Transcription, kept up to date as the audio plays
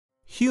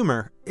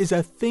Humor is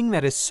a thing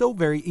that is so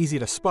very easy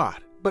to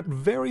spot, but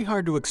very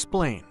hard to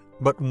explain.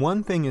 But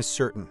one thing is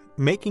certain,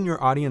 making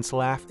your audience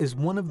laugh is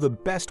one of the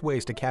best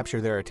ways to capture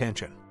their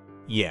attention.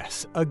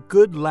 Yes, a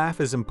good laugh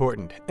is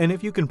important, and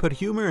if you can put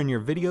humor in your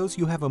videos,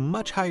 you have a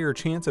much higher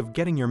chance of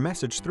getting your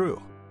message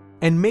through.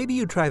 And maybe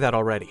you try that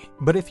already,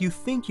 but if you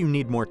think you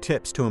need more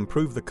tips to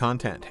improve the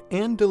content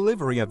and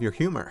delivery of your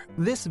humor,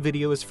 this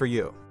video is for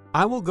you.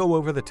 I will go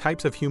over the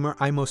types of humor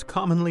I most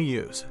commonly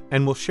use,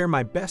 and will share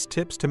my best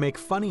tips to make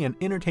funny and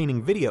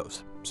entertaining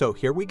videos. So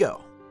here we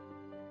go.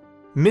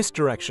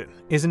 Misdirection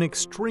is an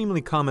extremely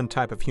common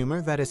type of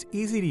humor that is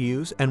easy to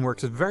use and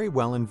works very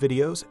well in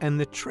videos, and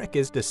the trick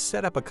is to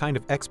set up a kind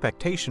of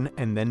expectation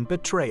and then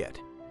betray it.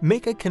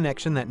 Make a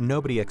connection that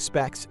nobody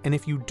expects, and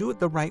if you do it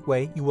the right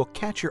way, you will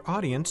catch your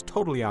audience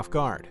totally off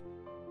guard.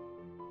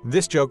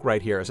 This joke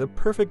right here is a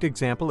perfect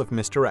example of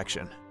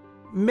misdirection.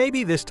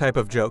 Maybe this type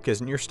of joke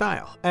isn't your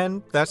style,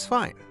 and that's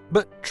fine.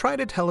 But try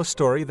to tell a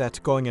story that's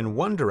going in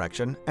one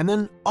direction and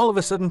then all of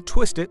a sudden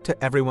twist it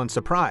to everyone's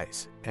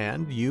surprise,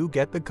 and you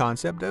get the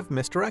concept of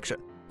misdirection.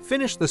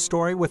 Finish the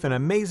story with an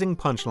amazing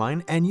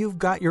punchline and you've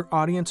got your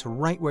audience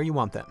right where you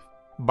want them.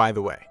 By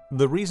the way,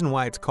 the reason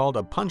why it's called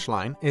a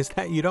punchline is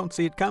that you don't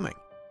see it coming.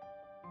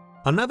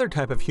 Another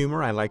type of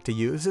humor I like to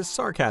use is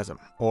sarcasm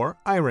or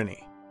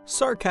irony.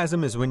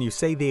 Sarcasm is when you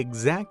say the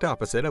exact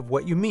opposite of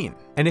what you mean,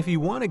 and if you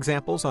want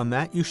examples on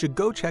that, you should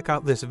go check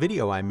out this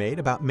video I made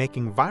about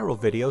making viral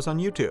videos on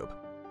YouTube.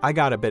 I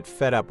got a bit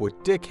fed up with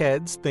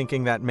dickheads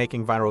thinking that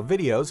making viral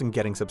videos and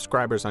getting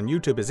subscribers on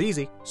YouTube is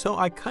easy, so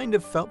I kind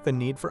of felt the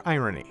need for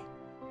irony.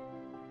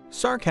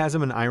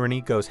 Sarcasm and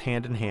irony goes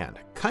hand in hand,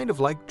 kind of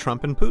like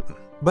Trump and Putin.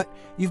 But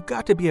you've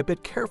got to be a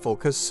bit careful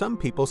because some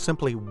people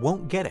simply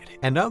won't get it,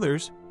 and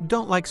others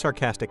don't like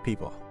sarcastic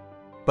people.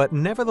 But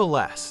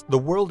nevertheless, the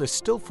world is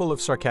still full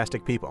of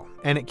sarcastic people,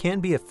 and it can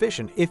be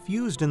efficient if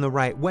used in the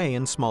right way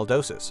in small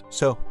doses,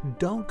 so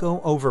don't go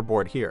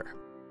overboard here.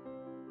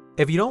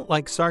 If you don't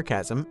like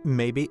sarcasm,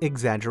 maybe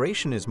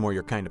exaggeration is more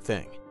your kind of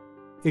thing.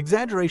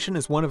 Exaggeration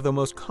is one of the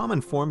most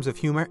common forms of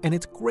humor, and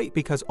it's great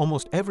because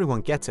almost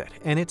everyone gets it,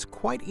 and it's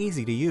quite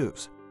easy to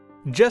use.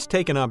 Just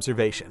take an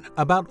observation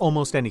about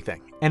almost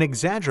anything and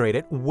exaggerate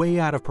it way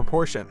out of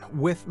proportion,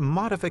 with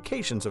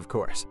modifications of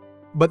course.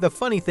 But the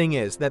funny thing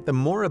is that the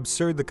more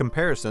absurd the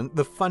comparison,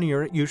 the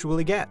funnier it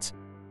usually gets.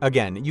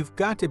 Again, you've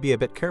got to be a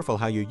bit careful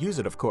how you use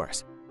it, of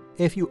course.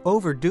 If you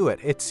overdo it,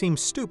 it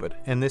seems stupid,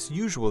 and this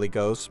usually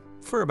goes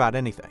for about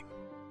anything.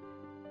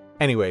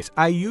 Anyways,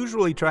 I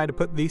usually try to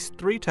put these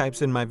three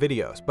types in my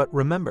videos, but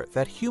remember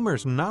that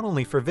humor's not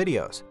only for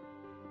videos.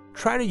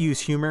 Try to use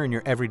humor in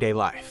your everyday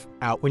life,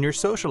 out when you're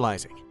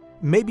socializing.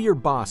 Maybe your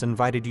boss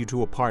invited you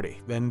to a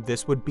party, then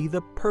this would be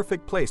the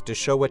perfect place to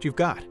show what you've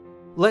got.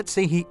 Let's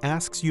say he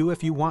asks you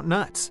if you want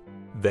nuts.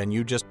 Then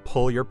you just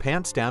pull your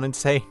pants down and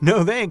say,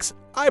 "No thanks,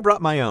 I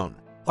brought my own."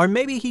 Or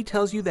maybe he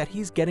tells you that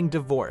he's getting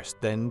divorced,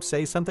 then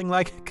say something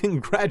like,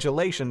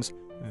 "Congratulations,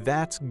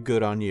 that's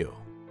good on you."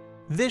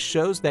 This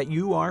shows that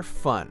you are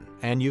fun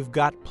and you've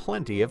got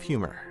plenty of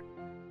humor.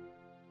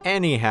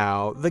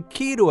 Anyhow, the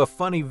key to a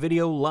funny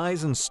video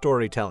lies in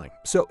storytelling,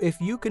 so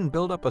if you can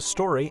build up a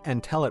story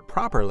and tell it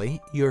properly,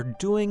 you're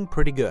doing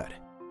pretty good.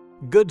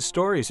 Good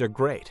stories are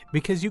great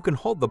because you can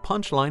hold the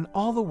punchline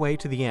all the way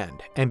to the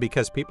end, and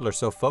because people are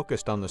so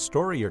focused on the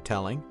story you're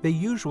telling, they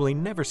usually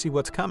never see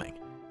what's coming.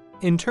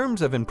 In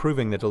terms of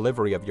improving the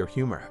delivery of your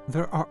humor,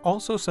 there are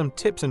also some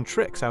tips and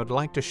tricks I would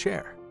like to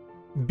share.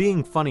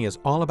 Being funny is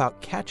all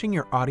about catching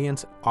your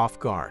audience off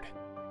guard.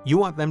 You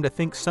want them to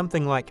think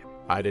something like,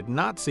 "I did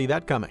not see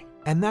that coming,"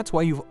 and that's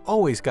why you've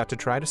always got to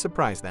try to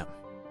surprise them.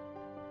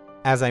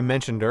 As I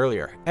mentioned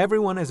earlier,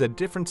 everyone has a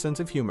different sense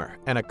of humor,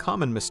 and a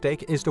common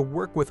mistake is to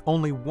work with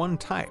only one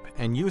type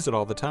and use it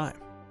all the time.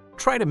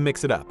 Try to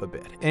mix it up a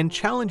bit and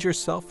challenge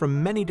yourself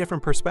from many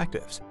different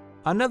perspectives.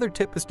 Another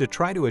tip is to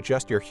try to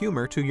adjust your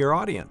humor to your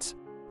audience.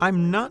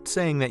 I'm not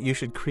saying that you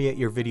should create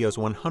your videos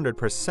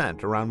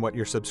 100% around what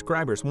your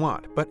subscribers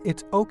want, but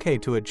it's okay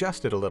to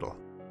adjust it a little.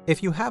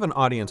 If you have an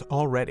audience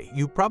already,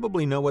 you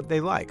probably know what they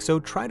like, so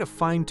try to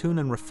fine-tune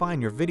and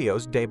refine your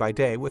videos day by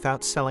day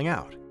without selling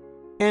out.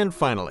 And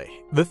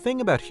finally, the thing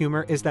about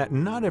humor is that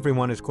not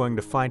everyone is going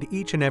to find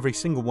each and every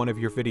single one of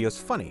your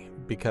videos funny,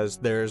 because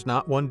there's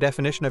not one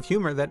definition of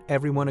humor that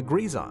everyone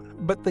agrees on,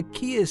 but the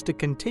key is to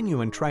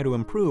continue and try to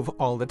improve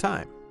all the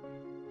time.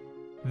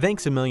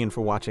 Thanks a million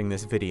for watching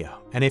this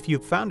video, and if you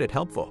found it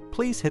helpful,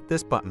 please hit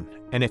this button,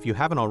 and if you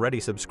haven't already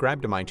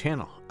subscribed to my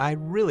channel, I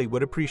really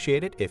would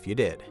appreciate it if you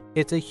did.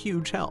 It's a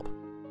huge help.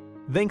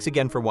 Thanks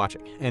again for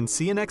watching, and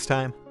see you next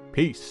time.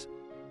 Peace.